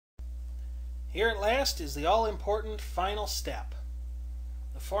Here at last is the all-important final step.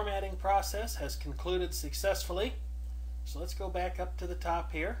 The formatting process has concluded successfully. So let's go back up to the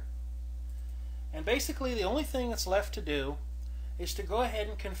top here. And basically the only thing that's left to do is to go ahead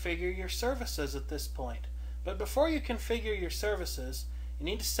and configure your services at this point. But before you configure your services, you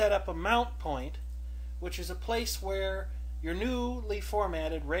need to set up a mount point, which is a place where your newly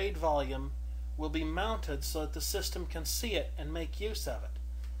formatted RAID volume will be mounted so that the system can see it and make use of it.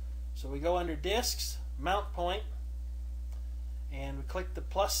 So we go under Disks, Mount Point, and we click the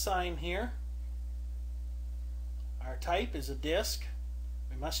plus sign here. Our type is a disk.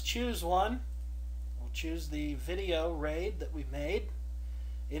 We must choose one. We'll choose the video RAID that we made.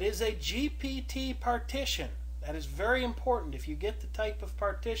 It is a GPT partition. That is very important. If you get the type of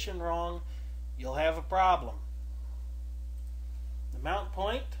partition wrong, you'll have a problem. The mount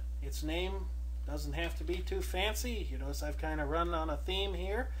point, its name doesn't have to be too fancy. You notice I've kind of run on a theme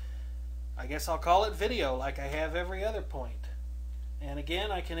here. I guess I'll call it video like I have every other point. And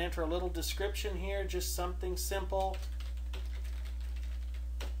again, I can enter a little description here, just something simple.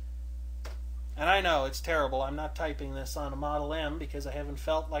 And I know it's terrible. I'm not typing this on a Model M because I haven't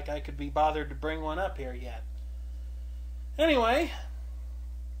felt like I could be bothered to bring one up here yet. Anyway,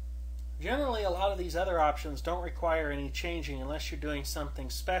 generally a lot of these other options don't require any changing unless you're doing something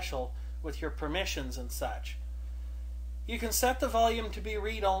special with your permissions and such. You can set the volume to be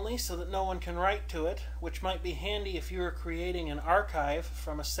read-only so that no one can write to it, which might be handy if you were creating an archive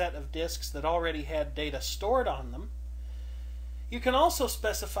from a set of disks that already had data stored on them. You can also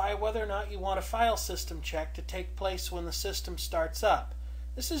specify whether or not you want a file system check to take place when the system starts up.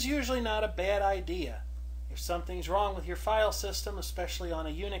 This is usually not a bad idea. If something's wrong with your file system, especially on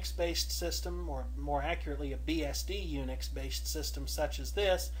a Unix-based system, or more accurately a BSD Unix-based system such as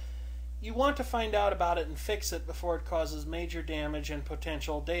this, you want to find out about it and fix it before it causes major damage and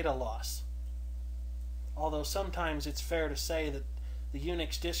potential data loss. Although sometimes it's fair to say that the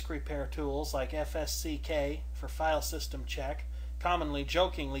Unix disk repair tools like FSCK for file system check, commonly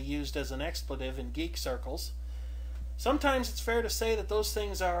jokingly used as an expletive in geek circles, sometimes it's fair to say that those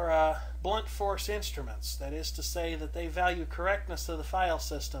things are blunt force instruments. That is to say that they value correctness of the file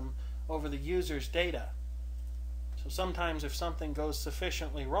system over the user's data. So sometimes if something goes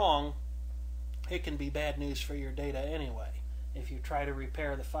sufficiently wrong, it can be bad news for your data anyway, if you try to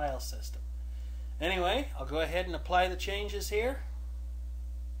repair the file system. Anyway, I'll go ahead and apply the changes here.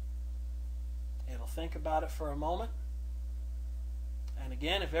 It'll think about it for a moment. And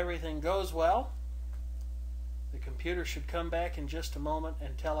again, if everything goes well, the computer should come back in just a moment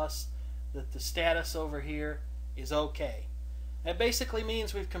and tell us that the status over here is okay. That basically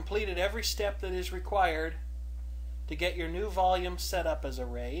means we've completed every step that is required to get your new volume set up as a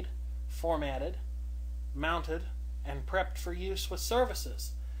RAID, formatted, mounted, and prepped for use with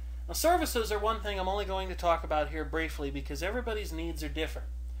services. Now, services are one thing I'm only going to talk about here briefly because everybody's needs are different.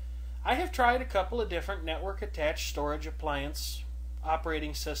 I have tried a couple of different network-attached storage appliance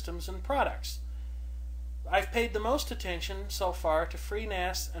operating systems and products. I've paid the most attention so far to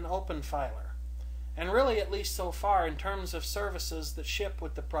FreeNAS and OpenFiler. And really, at least so far, in terms of services that ship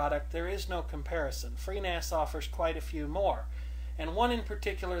with the product, there is no comparison. FreeNAS offers quite a few more. And one in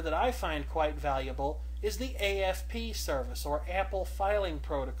particular that I find quite valuable is the AFP service, or Apple Filing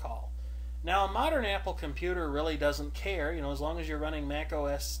Protocol. Now, a modern Apple computer really doesn't care, as long as you're running Mac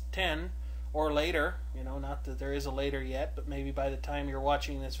OS X or later, not that there is a later yet, but maybe by the time you're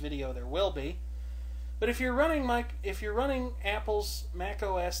watching this video there will be. But if you're running Apple's Mac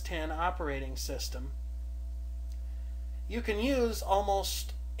OS X operating system, you can use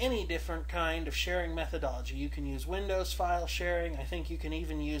almost any different kind of sharing methodology. You can use Windows file sharing. I think you can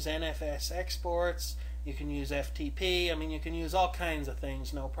even use NFS exports. You can use FTP. You can use all kinds of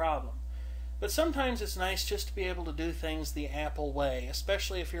things, no problem. But sometimes it's nice just to be able to do things the Apple way,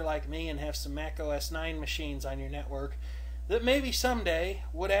 especially if you're like me and have some Mac OS 9 machines on your network that maybe someday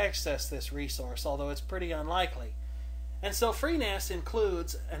would access this resource, although it's pretty unlikely. And so FreeNAS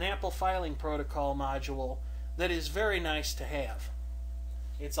includes an Apple Filing Protocol module that is very nice to have.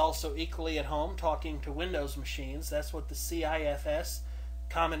 It's also equally at home talking to Windows machines. That's what the CIFS,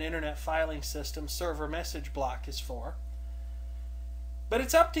 Common Internet Filing System, server message block is for. But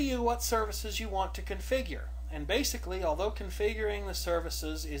it's up to you what services you want to configure. And basically, although configuring the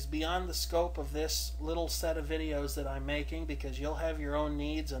services is beyond the scope of this little set of videos that I'm making, because you'll have your own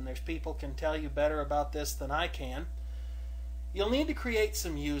needs and there's people can tell you better about this than I can, you'll need to create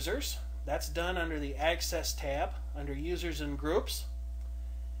some users. That's done under the Access tab, under Users and Groups.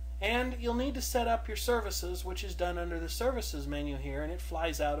 And you'll need to set up your services, which is done under the Services menu here, and it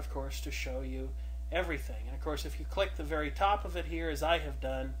flies out, of course, to show you everything. And of course, if you click the very top of it here, as I have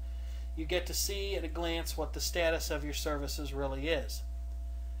done, you get to see at a glance what the status of your services really is.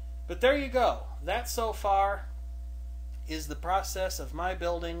 But there you go. That so far is the process of my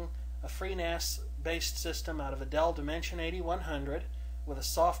building a FreeNAS based system out of a Dell Dimension 8100 with a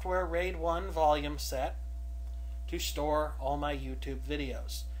software RAID1 volume set to store all my YouTube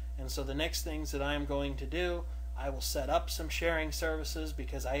videos. And so the next things that I'm going to do, I will set up some sharing services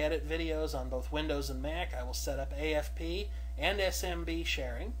because I edit videos on both Windows and Mac. I will set up AFP and SMB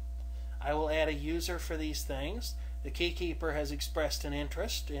sharing. I will add a user for these things. The Keykeeper has expressed an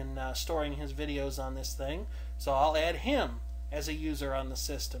interest in storing his videos on this thing, so I'll add him as a user on the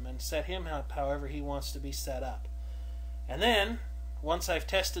system and set him up however he wants to be set up. And then, once I've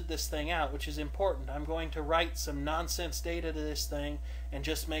tested this thing out, which is important, I'm going to write some nonsense data to this thing and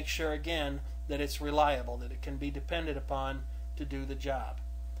just make sure again that it's reliable, that it can be depended upon to do the job.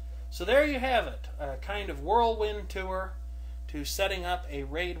 So there you have it, a kind of whirlwind tour to setting up a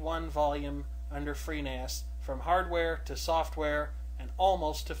RAID1 volume under FreeNAS from hardware to software and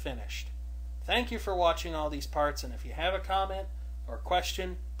almost to finished. Thank you for watching all these parts, and if you have a comment or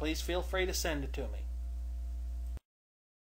question, please feel free to send it to me.